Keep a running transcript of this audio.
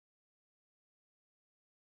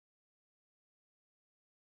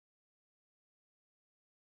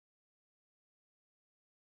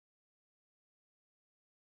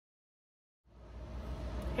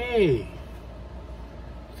Hey,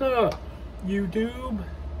 what's up, YouTube?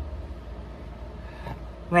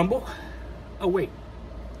 Rumble? Oh, wait.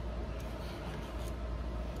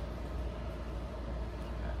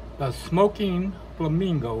 The Smoking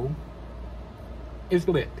Flamingo is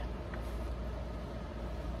lit.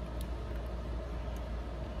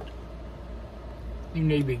 You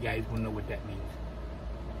Navy guys will know what that means.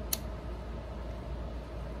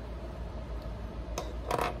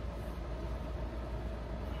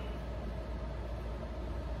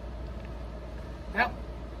 Well,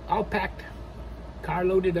 all packed, car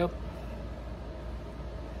loaded up.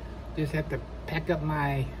 Just have to pack up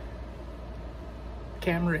my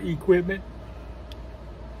camera equipment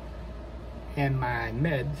and my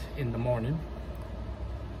meds in the morning.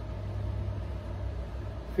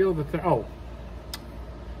 Feel the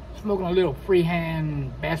smoking a little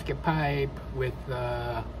freehand basket pipe with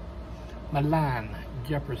Milan,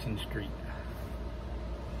 Jefferson Street.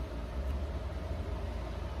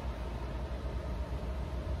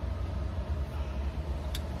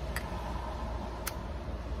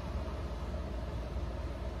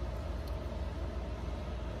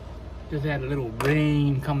 Just had a little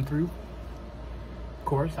rain come through. Of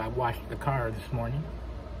course, I washed the car this morning.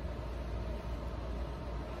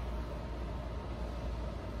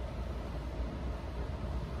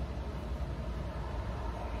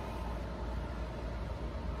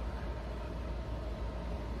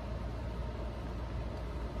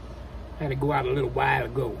 Had to go out a little while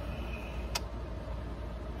ago.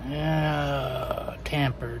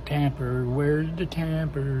 Tamper, where's the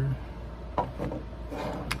tamper?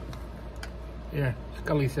 Yeah,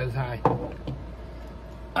 Scully says hi.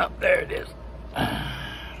 Up there it is.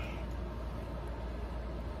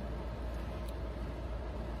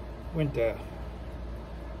 Went to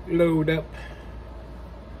load up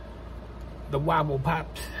the wobble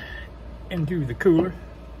pops into the cooler.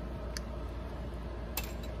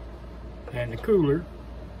 And the cooler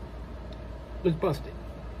was busted.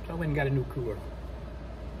 So I went and got a new cooler.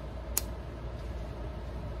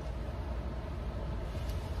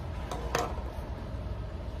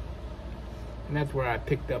 And that's where I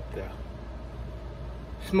picked up the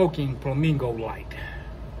Smoking Flamingo light.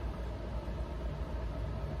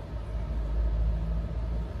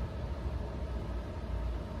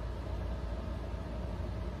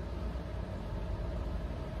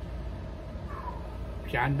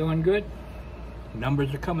 John doing good.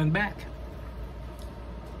 Numbers are coming back.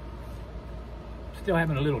 Still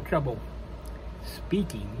having a little trouble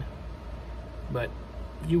speaking, but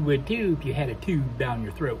you would too if you had a tube down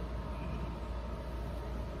your throat.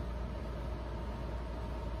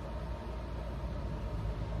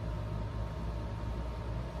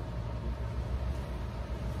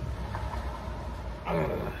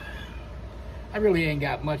 I really ain't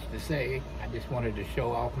got much to say. I just wanted to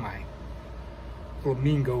show off my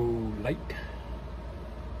flamingo light.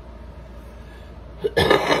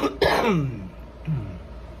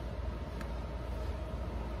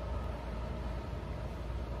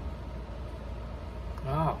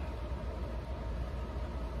 Oh,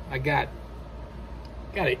 I got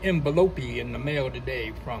an envelope in the mail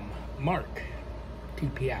today from Mark,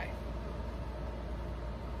 TPI.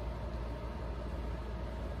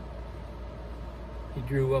 He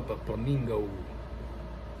drew up a flamingo.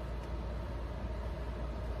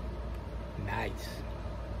 Nice.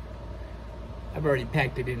 I've already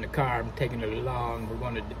packed it in the car. I'm taking it along.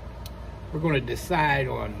 We're going to decide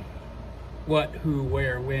on what, who,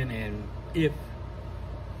 where, when, and if.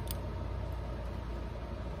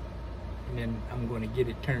 And then I'm going to get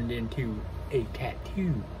it turned into a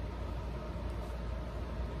tattoo.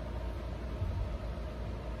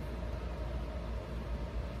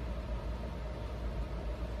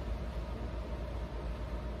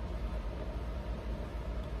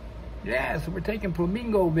 Yeah, so we're taking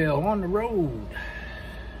Flamingoville on the road.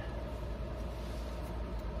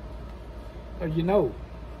 But you know,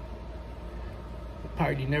 the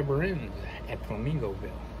party never ends at Flamingoville.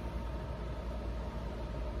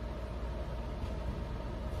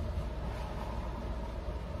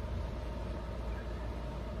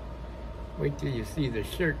 Wait till you see the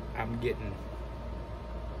shirt I'm getting.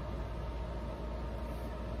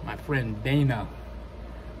 My friend Dana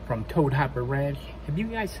from Toad Hopper Ranch. Have you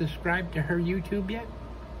guys subscribed to her YouTube yet?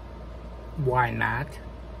 Why not?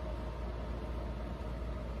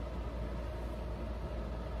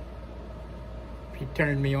 She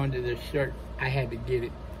turned me onto this shirt. I had to get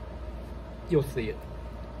it. You'll see it.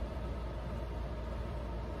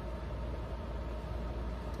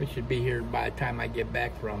 It should be here by the time I get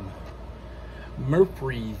back from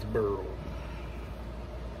Murfreesboro.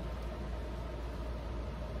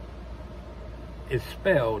 is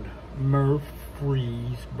spelled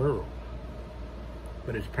Murfreesboro,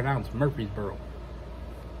 but it's pronounced Murfreesboro.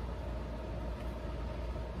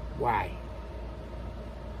 Why?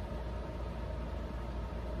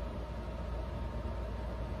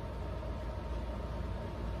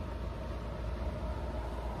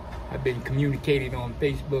 I've been communicating on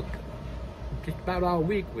Facebook just about all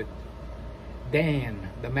week with Dan,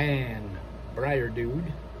 the man, Briar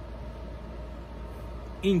Dude,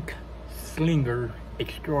 ink slinger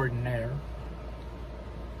extraordinaire.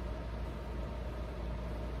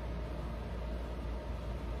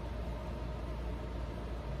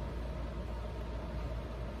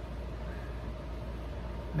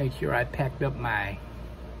 Make sure I packed up my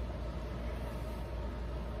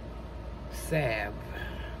salve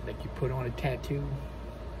that you put on a tattoo.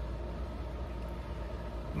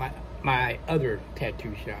 My other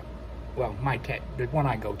tattoo shop, well, the one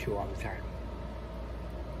I go to all the time,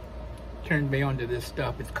 turned me on to this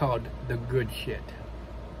stuff. It's called the good shit.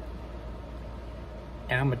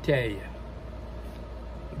 And I'm gonna tell you,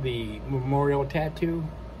 the memorial tattoo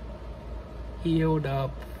healed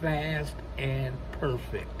up fast and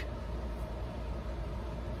perfect.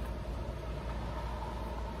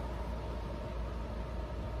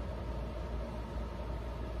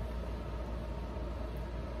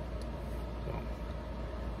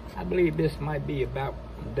 I believe this might be about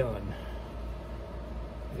done.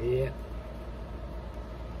 Yeah.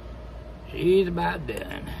 She's about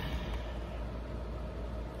done.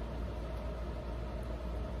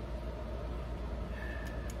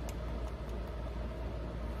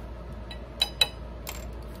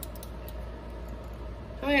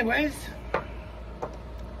 So anyways,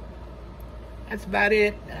 that's about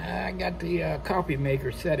it. I got the coffee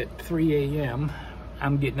maker set at 3 a.m.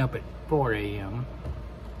 I'm getting up at 4 a.m.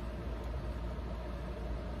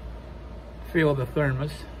 Fill the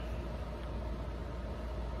thermos.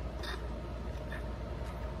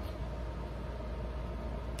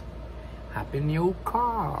 Hop in the old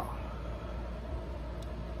car.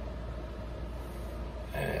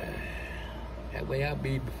 That way I'll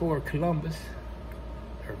be before Columbus,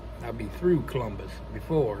 or I'll be through Columbus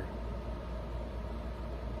before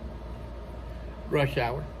rush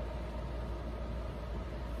hour.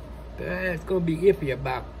 But it's gonna be iffy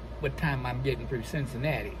about what time I'm getting through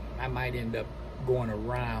Cincinnati. I might end up going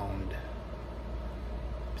around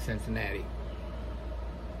Cincinnati.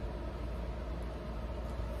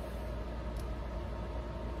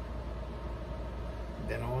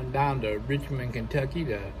 Then on down to Richmond, Kentucky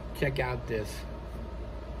to check out this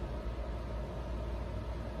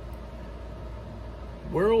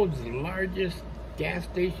world's largest gas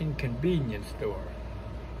station convenience store.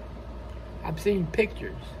 I've seen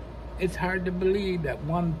pictures. It's hard to believe that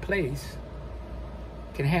one place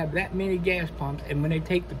can have that many gas pumps, and when they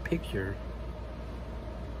take the picture,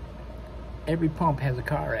 every pump has a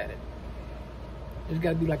car at it. There's got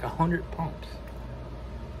to be like 100 pumps.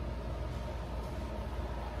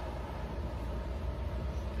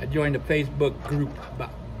 I joined a Facebook group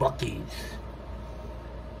about Buc-ee's.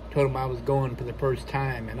 Told them I was going for the first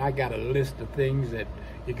time, and I got a list of things that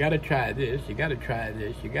you got to try this, you got to try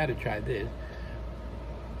this, you got to try this.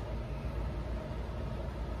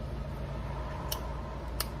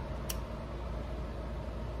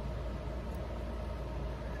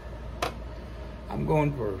 I'm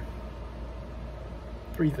going for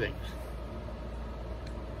 3 things.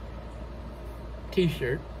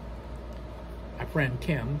 T-shirt. My friend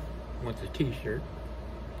Kim wants a t-shirt.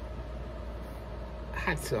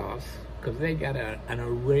 Hot sauce, because they got an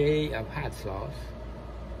array of hot sauce.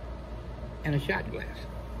 And a shot glass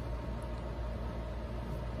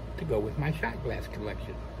to go with my shot glass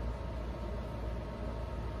collection.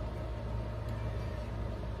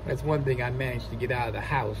 That's one thing I managed to get out of the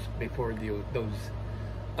house before those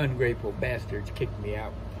ungrateful bastards kicked me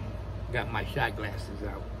out. Got my shot glasses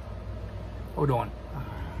out. Hold on.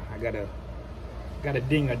 I got a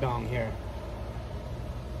ding-a-dong here.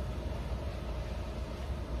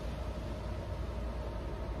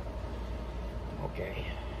 Okay.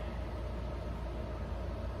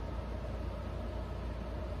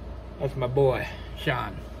 That's my boy,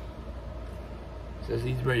 Sean. Says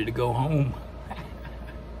he's ready to go home.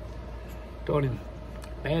 Told him,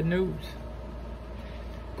 bad news.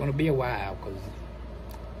 Gonna be a while, because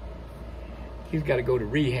he's got to go to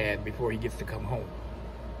rehab before he gets to come home.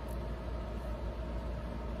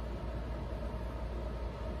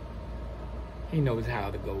 He knows how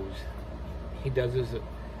it goes. He does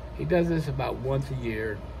this about once a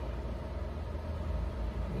year.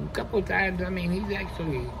 A couple of times, I mean,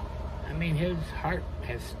 his heart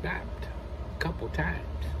has stopped a couple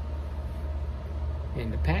times in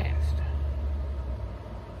the past.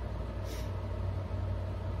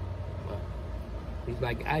 He's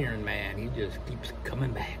like Iron Man. He just keeps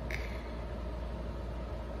coming back.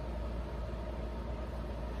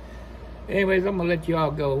 Anyways, I'm going to let you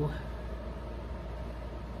all go.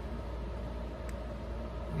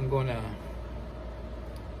 I'm going to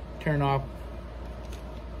turn off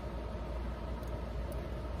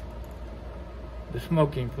the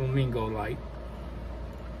Smoking Flamingo light.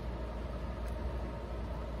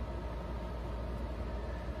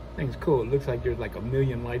 Thing's cool. It looks like there's like a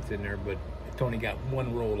million lights in there, but it's only got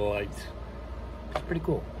one row of lights. It's pretty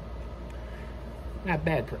cool. Not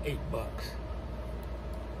bad for $8.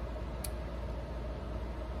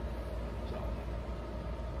 So,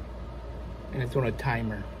 and it's on a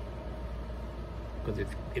timer because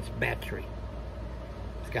it's battery.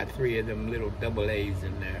 It's got 3 of them little AA's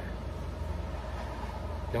in there.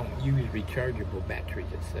 Don't use rechargeable batteries,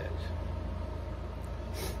 it says.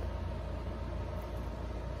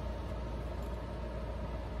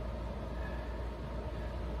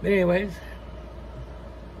 But anyways,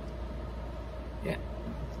 yeah,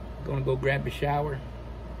 gonna go grab a shower,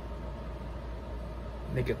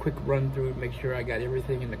 make a quick run through, make sure I got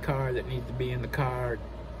everything in the car that needs to be in the car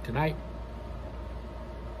tonight,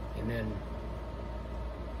 and then,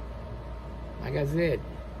 like I said,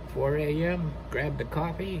 4 a.m., grab the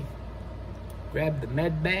coffee, grab the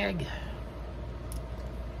med bag,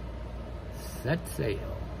 set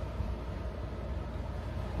sail,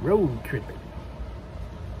 road tripping.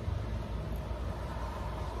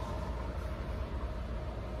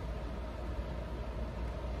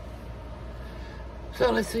 So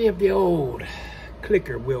let's see if the old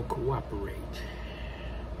clicker will cooperate.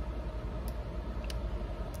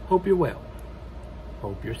 Hope you're well.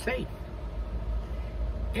 Hope you're safe.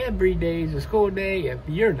 Every day is a school day. If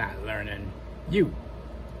you're not learning, you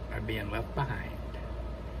are being left behind.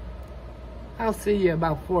 I'll see you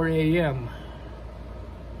about 4 a.m.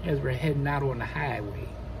 as we're heading out on the highway.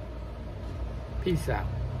 Peace out.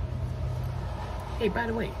 Hey, by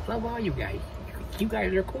the way, love all you guys. You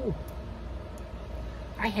guys are cool.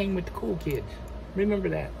 I hang with the cool kids. Remember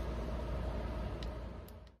that.